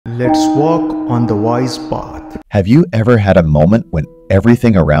Let's walk on the wise path. Have you ever had a moment when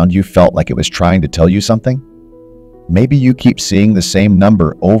everything around you felt like it was trying to tell you something? Maybe you keep seeing the same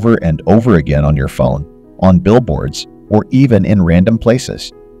number over and over again on your phone, on billboards, or even in random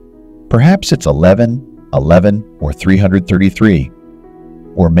places. Perhaps it's 11, 11, or 333.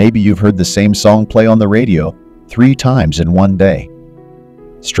 Or maybe you've heard the same song play on the radio 3 times in one day.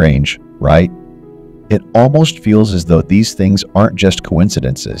 Strange, right? It almost feels as though these things aren't just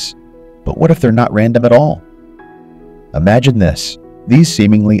coincidences. But what if they're not random at all? Imagine this. These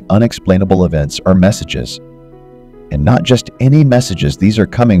seemingly unexplainable events are messages. And not just any messages, these are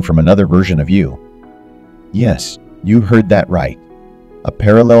coming from another version of you. Yes, you heard that right. A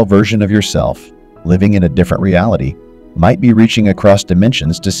parallel version of yourself, living in a different reality, might be reaching across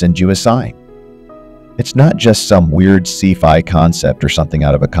dimensions to send you a sign. It's not just some weird sci-fi concept or something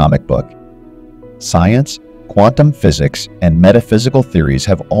out of a comic book. Science, quantum physics, and metaphysical theories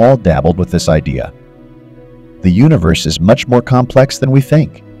have all dabbled with this idea. The universe is much more complex than we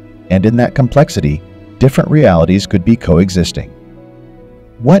think, and in that complexity, different realities could be coexisting.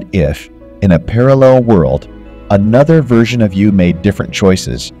 What if, in a parallel world, another version of you made different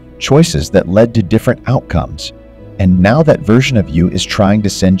choices that led to different outcomes, and now that version of you is trying to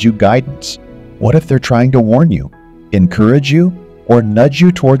send you guidance? What if they're trying to warn you, encourage you, or nudge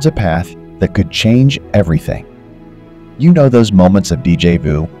you towards a path that could change everything? You know those moments of déjà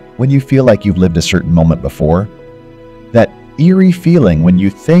vu when you feel like you've lived a certain moment before? That eerie feeling when you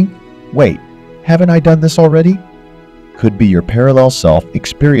think, wait, haven't I done this already? Could be your parallel self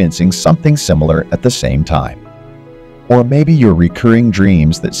experiencing something similar at the same time. Or maybe your recurring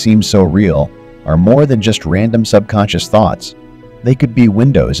dreams that seem so real are more than just random subconscious thoughts. They could be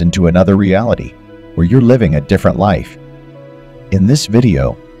windows into another reality where you're living a different life. In this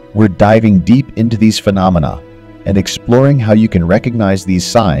video, we're diving deep into these phenomena and exploring how you can recognize these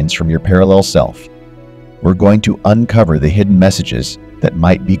signs from your parallel self. We're going to uncover the hidden messages that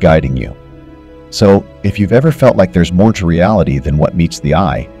might be guiding you. So, if you've ever felt like there's more to reality than what meets the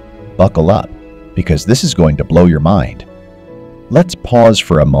eye, buckle up, because this is going to blow your mind. Let's pause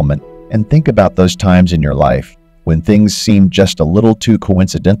for a moment and think about those times in your life when things seem just a little too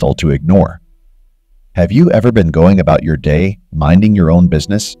coincidental to ignore. Have you ever been going about your day, minding your own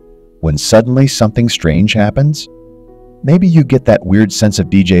business, when suddenly something strange happens? Maybe you get that weird sense of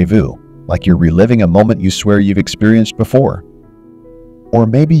déjà vu, like you're reliving a moment you swear you've experienced before. Or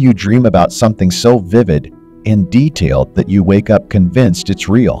maybe you dream about something so vivid and detailed that you wake up convinced it's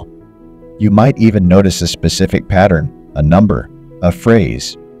real. You might even notice a specific pattern, a number, a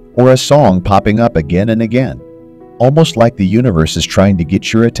phrase, or a song popping up again and again, almost like the universe is trying to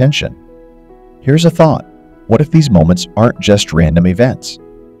get your attention. Here's a thought. What if these moments aren't just random events?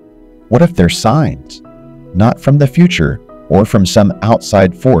 What if they're signs, not from the future or from some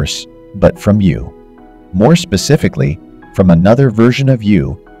outside force, but from you? More specifically, from another version of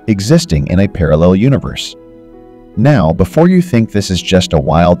you existing in a parallel universe. Now, before you think this is just a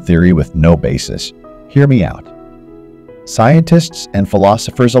wild theory with no basis, hear me out. Scientists and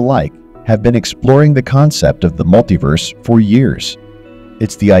philosophers alike have been exploring the concept of the multiverse for years.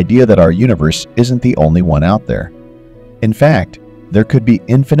 It's the idea that our universe isn't the only one out there. In fact, there could be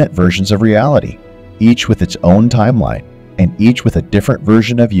infinite versions of reality, each with its own timeline, and each with a different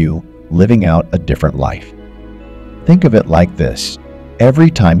version of you living out a different life. Think of it like this.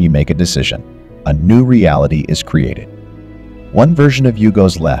 Every time you make a decision, a new reality is created. One version of you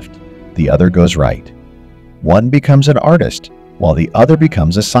goes left, the other goes right. One becomes an artist, while the other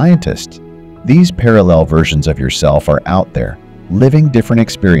becomes a scientist. These parallel versions of yourself are out there, living different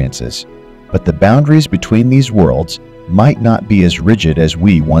experiences, but the boundaries between these worlds might not be as rigid as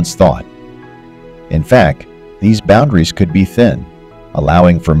we once thought. In fact, these boundaries could be thin,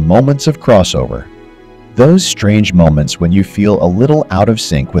 allowing for moments of crossover. Those strange moments when you feel a little out of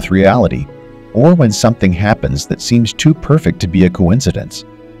sync with reality, or when something happens that seems too perfect to be a coincidence,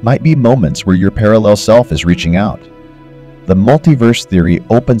 might be moments where your parallel self is reaching out. The multiverse theory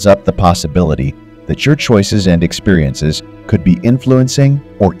opens up the possibility that your choices and experiences could be influencing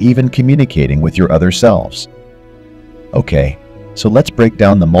or even communicating with your other selves. Okay, so let's break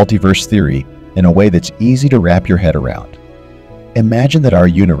down the multiverse theory in a way that's easy to wrap your head around. Imagine that our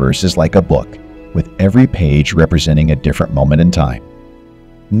universe is like a book, with every page representing a different moment in time.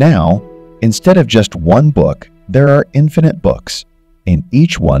 Now, instead of just one book, there are infinite books, and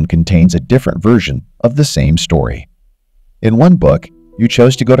each one contains a different version of the same story. In one book, you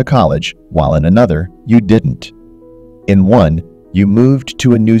chose to go to college, while in another, you didn't. In one, you moved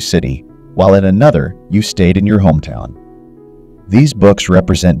to a new city, while in another, you stayed in your hometown. These books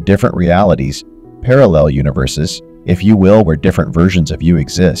represent different realities, parallel universes, if you will, where different versions of you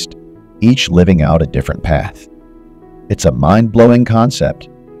exist, each living out a different path. It's a mind-blowing concept,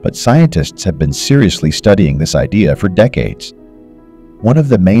 but scientists have been seriously studying this idea for decades. One of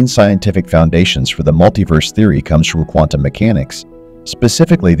the main scientific foundations for the multiverse theory comes from quantum mechanics,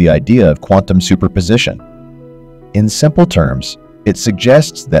 specifically the idea of quantum superposition. In simple terms, it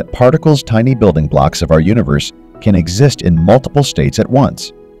suggests that particles, tiny building blocks of our universe, can exist in multiple states at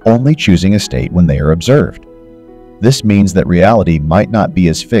once, only choosing a state when they are observed. This means that reality might not be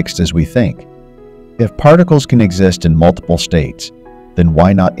as fixed as we think. If particles can exist in multiple states, then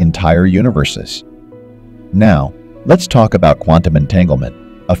why not entire universes? Now, let's talk about quantum entanglement,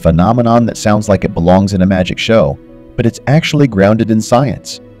 a phenomenon that sounds like it belongs in a magic show, but it's actually grounded in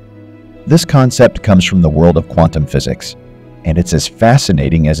science. This concept comes from the world of quantum physics, and it's as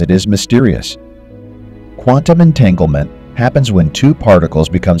fascinating as it is mysterious. Quantum entanglement happens when two particles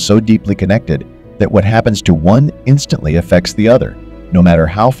become so deeply connected that what happens to one instantly affects the other, no matter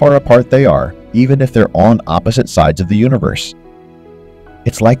how far apart they are, even if they're on opposite sides of the universe.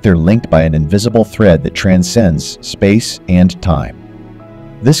 It's like they're linked by an invisible thread that transcends space and time.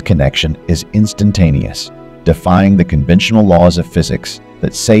 This connection is instantaneous, defying the conventional laws of physics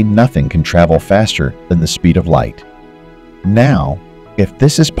that say nothing can travel faster than the speed of light. Now, if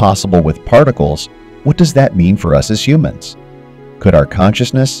this is possible with particles, what does that mean for us as humans? Could our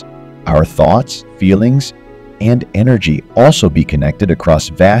consciousness, our thoughts, feelings, and energy also be connected across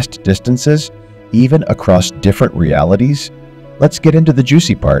vast distances, even across different realities? Let's get into the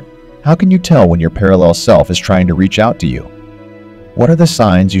juicy part. How can you tell when your parallel self is trying to reach out to you? What are the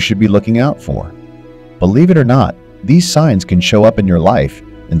signs you should be looking out for? Believe it or not, these signs can show up in your life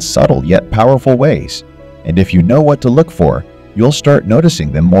in subtle yet powerful ways, and if you know what to look for, you'll start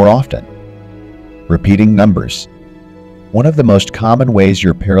noticing them more often. Repeating numbers. One of the most common ways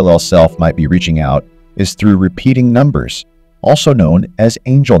your parallel self might be reaching out is through repeating numbers, also known as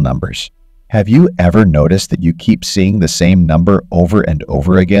angel numbers. Have you ever noticed that you keep seeing the same number over and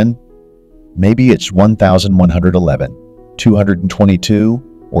over again? Maybe it's 1111,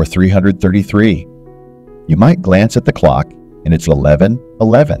 222, or 333. You might glance at the clock and it's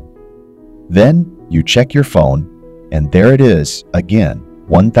 11:11. Then you check your phone and there it is again,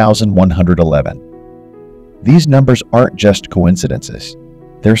 1111. These numbers aren't just coincidences,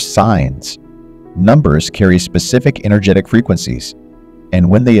 they're signs. Numbers carry specific energetic frequencies, and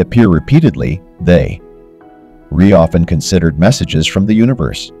when they appear repeatedly, they often considered messages from the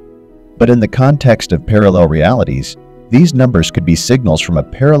universe. But in the context of parallel realities, these numbers could be signals from a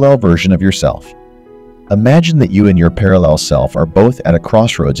parallel version of yourself. Imagine that you and your parallel self are both at a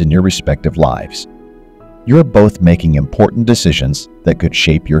crossroads in your respective lives. You're both making important decisions that could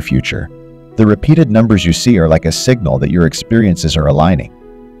shape your future. The repeated numbers you see are like a signal that your experiences are aligning,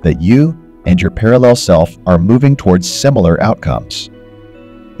 that you and your parallel self are moving towards similar outcomes.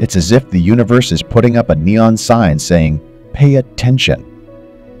 It's as if the universe is putting up a neon sign saying, "Pay attention.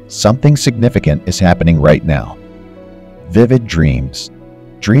 Something significant is happening right now." Vivid dreams.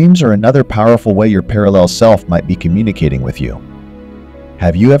 Dreams are another powerful way your parallel self might be communicating with you.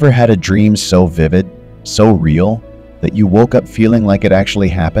 Have you ever had a dream so vivid, so real, that you woke up feeling like it actually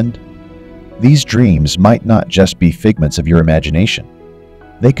happened? These dreams might not just be figments of your imagination.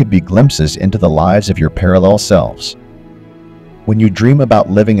 They could be glimpses into the lives of your parallel selves. When you dream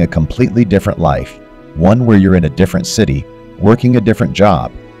about living a completely different life, one where you're in a different city, working a different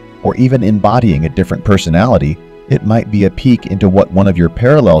job, or even embodying a different personality, it might be a peek into what one of your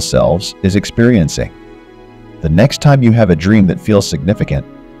parallel selves is experiencing. The next time you have a dream that feels significant,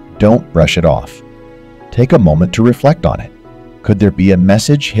 don't brush it off. Take a moment to reflect on it. Could there be a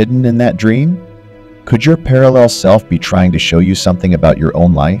message hidden in that dream? Could your parallel self be trying to show you something about your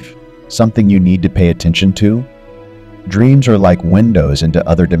own life? Something you need to pay attention to? Dreams are like windows into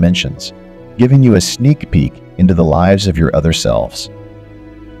other dimensions, giving you a sneak peek into the lives of your other selves.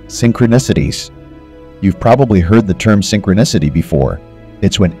 Synchronicities. You've probably heard the term synchronicity before.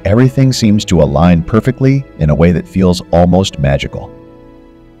 It's when everything seems to align perfectly in a way that feels almost magical.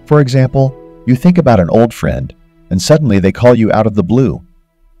 For example, you think about an old friend, and suddenly they call you out of the blue.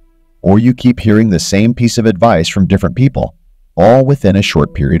 Or you keep hearing the same piece of advice from different people, all within a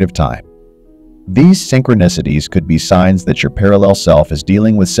short period of time. These synchronicities could be signs that your parallel self is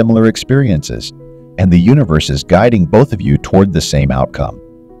dealing with similar experiences, and the universe is guiding both of you toward the same outcome.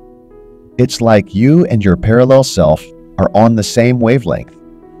 It's like you and your parallel self are on the same wavelength,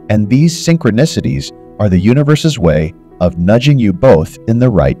 and these synchronicities are the universe's way of nudging you both in the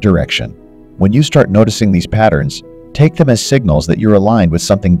right direction. When you start noticing these patterns, take them as signals that you're aligned with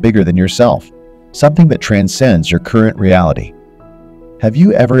something bigger than yourself, something that transcends your current reality. Have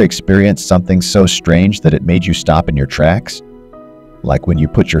you ever experienced something so strange that it made you stop in your tracks? Like when you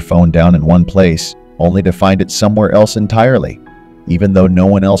put your phone down in one place, only to find it somewhere else entirely, even though no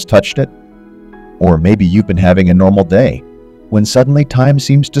one else touched it? Or maybe you've been having a normal day, when suddenly time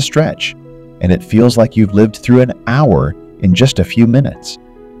seems to stretch, and it feels like you've lived through an hour in just a few minutes.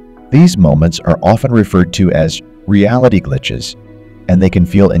 These moments are often referred to as reality glitches, and they can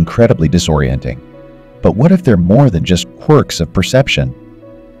feel incredibly disorienting. But what if they're more than just quirks of perception?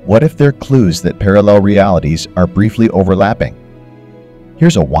 What if they're clues that parallel realities are briefly overlapping?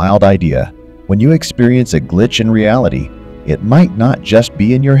 Here's a wild idea. When you experience a glitch in reality, it might not just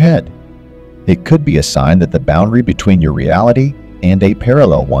be in your head. It could be a sign that the boundary between your reality and a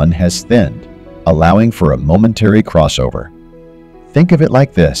parallel one has thinned, allowing for a momentary crossover. Think of it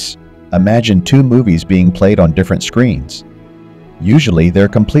like this. Imagine two movies being played on different screens. Usually they're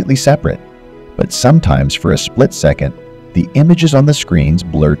completely separate, but sometimes for a split second, the images on the screens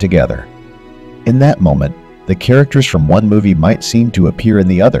blur together. In that moment, the characters from one movie might seem to appear in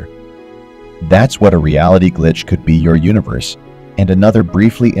the other. That's what a reality glitch could be: your universe and another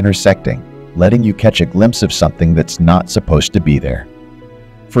briefly intersecting, letting you catch a glimpse of something that's not supposed to be there.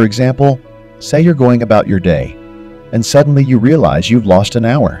 For example, say you're going about your day, and suddenly you realize you've lost an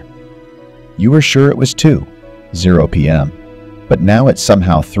hour. You were sure it was 2:00 p.m., but now it's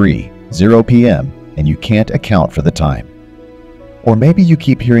somehow 3:00 p.m., and you can't account for the time. Or maybe you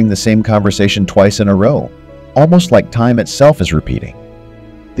keep hearing the same conversation twice in a row, almost like time itself is repeating.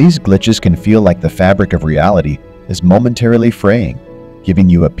 These glitches can feel like the fabric of reality is momentarily fraying, giving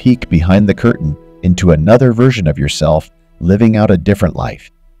you a peek behind the curtain into another version of yourself living out a different life.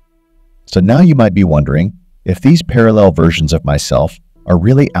 So now you might be wondering, if these parallel versions of myself are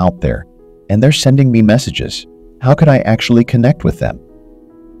really out there and they're sending me messages, how can I actually connect with them?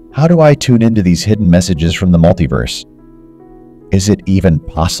 How do I tune into these hidden messages from the multiverse? Is it even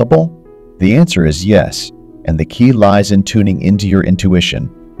possible? The answer is yes, and the key lies in tuning into your intuition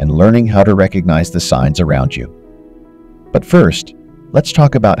and learning how to recognize the signs around you. But first, let's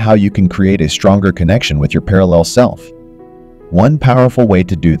talk about how you can create a stronger connection with your parallel self. One powerful way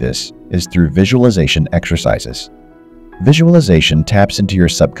to do this is through visualization exercises. Visualization taps into your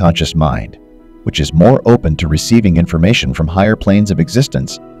subconscious mind, which is more open to receiving information from higher planes of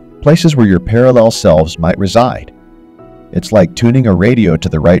existence, places where your parallel selves might reside. It's like tuning a radio to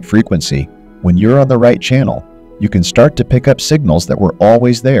the right frequency. When you're on the right channel, you can start to pick up signals that were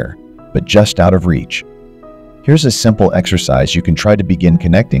always there, but just out of reach. Here's a simple exercise you can try to begin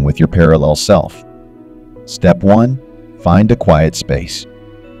connecting with your parallel self. Step 1. Find a quiet space.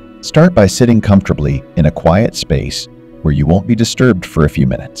 Start by sitting comfortably in a quiet space where you won't be disturbed for a few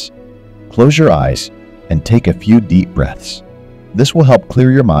minutes. Close your eyes and take a few deep breaths. This will help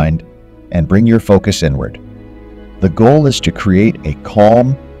clear your mind and bring your focus inward. The goal is to create a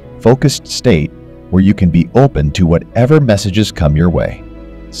calm, focused state where you can be open to whatever messages come your way.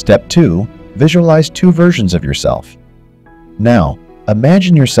 Step 2. Visualize two versions of yourself. Now,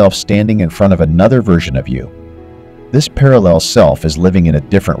 imagine yourself standing in front of another version of you. This parallel self is living in a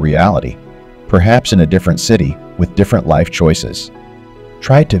different reality, perhaps in a different city with different life choices.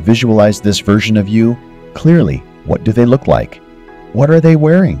 Try to visualize this version of you clearly. What do they look like? What are they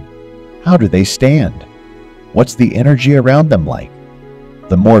wearing? How do they stand? What's the energy around them like?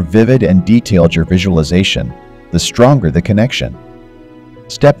 The more vivid and detailed your visualization, the stronger the connection.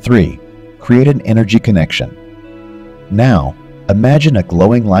 Step 3. Create an energy connection. Now, imagine a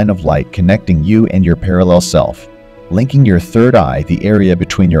glowing line of light connecting you and your parallel self, linking your third eye, the area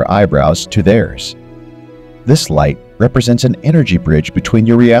between your eyebrows, to theirs. This light represents an energy bridge between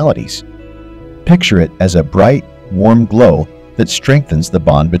your realities. Picture it as a bright, warm glow that strengthens the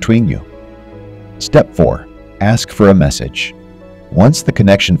bond between you. Step 4. Ask for a message. Once the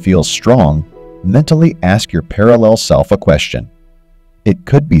connection feels strong, mentally ask your parallel self a question. It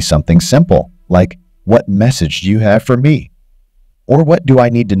could be something simple, like, "What message do you have for me?" Or, "What do I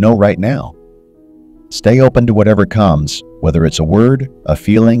need to know right now?" Stay open to whatever comes, whether it's a word, a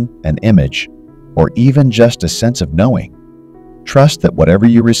feeling, an image, or even just a sense of knowing. Trust that whatever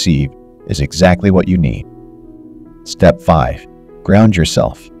you receive is exactly what you need. Step 5. Ground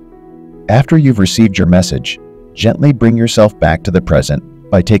yourself. After you've received your message, gently bring yourself back to the present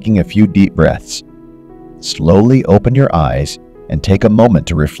by taking a few deep breaths. Slowly open your eyes and take a moment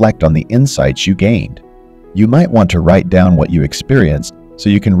to reflect on the insights you gained. You might want to write down what you experienced so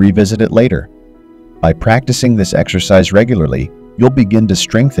you can revisit it later. By practicing this exercise regularly, you'll begin to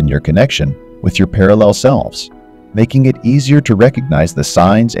strengthen your connection with your parallel selves, making it easier to recognize the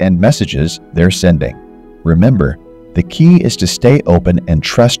signs and messages they're sending. Remember, the key is to stay open and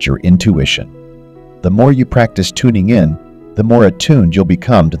trust your intuition. The more you practice tuning in, the more attuned you'll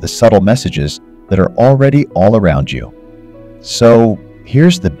become to the subtle messages that are already all around you. So,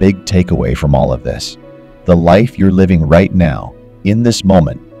 here's the big takeaway from all of this. The life you're living right now, in this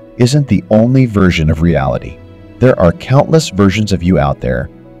moment, isn't the only version of reality. There are countless versions of you out there,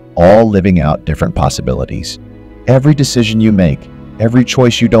 all living out different possibilities. Every decision you make, every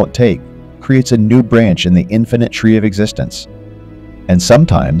choice you don't take, creates a new branch in the infinite tree of existence. And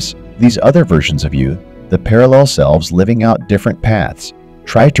sometimes, these other versions of you, the parallel selves living out different paths,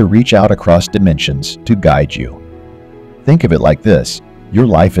 try to reach out across dimensions to guide you. Think of it like this: your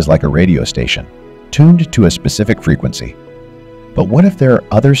life is like a radio station, tuned to a specific frequency. But what if there are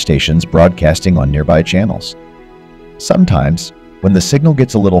other stations broadcasting on nearby channels? Sometimes, when the signal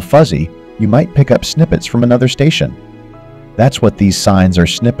gets a little fuzzy, you might pick up snippets from another station. That's what these signs are: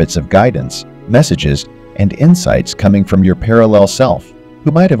 snippets of guidance, messages, and insights coming from your parallel self,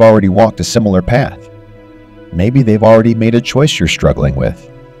 who might have already walked a similar path. Maybe they've already made a choice you're struggling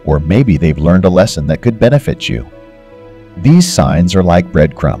with, or maybe they've learned a lesson that could benefit you. These signs are like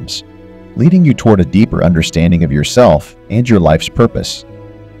breadcrumbs, leading you toward a deeper understanding of yourself and your life's purpose.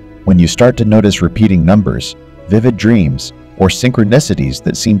 When you start to notice repeating numbers, vivid dreams, or synchronicities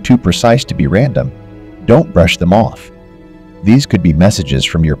that seem too precise to be random, don't brush them off. These could be messages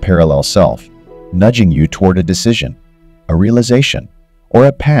from your parallel self, nudging you toward a decision, a realization, or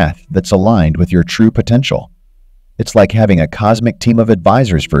a path that's aligned with your true potential. It's like having a cosmic team of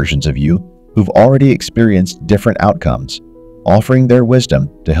advisors versions of you who've already experienced different outcomes, offering their wisdom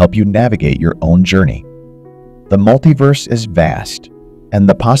to help you navigate your own journey. The multiverse is vast, and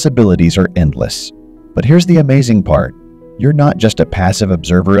the possibilities are endless. But here's the amazing part: you're not just a passive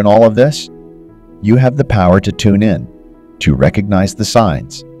observer in all of this. You have the power to tune in, to recognize the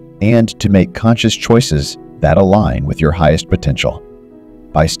signs, and to make conscious choices that align with your highest potential.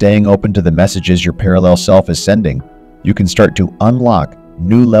 By staying open to the messages your parallel self is sending, you can start to unlock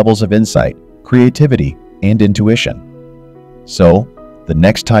new levels of insight, creativity, and intuition. So, the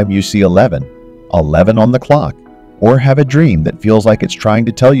next time you see 11 on the clock, or have a dream that feels like it's trying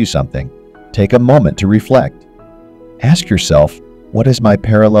to tell you something, take a moment to reflect. Ask yourself, what is my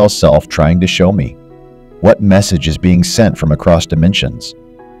parallel self trying to show me? What message is being sent from across dimensions?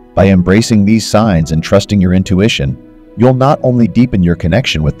 By embracing these signs and trusting your intuition, you'll not only deepen your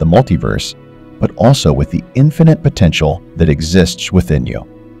connection with the multiverse, but also with the infinite potential that exists within you.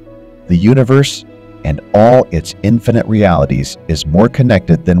 The universe and all its infinite realities is more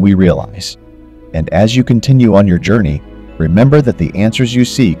connected than we realize. And as you continue on your journey, remember that the answers you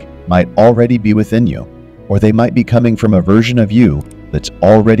seek might already be within you, or they might be coming from a version of you that's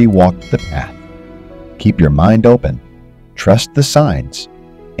already walked the path. Keep your mind open, trust the signs,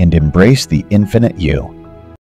 and embrace the infinite you.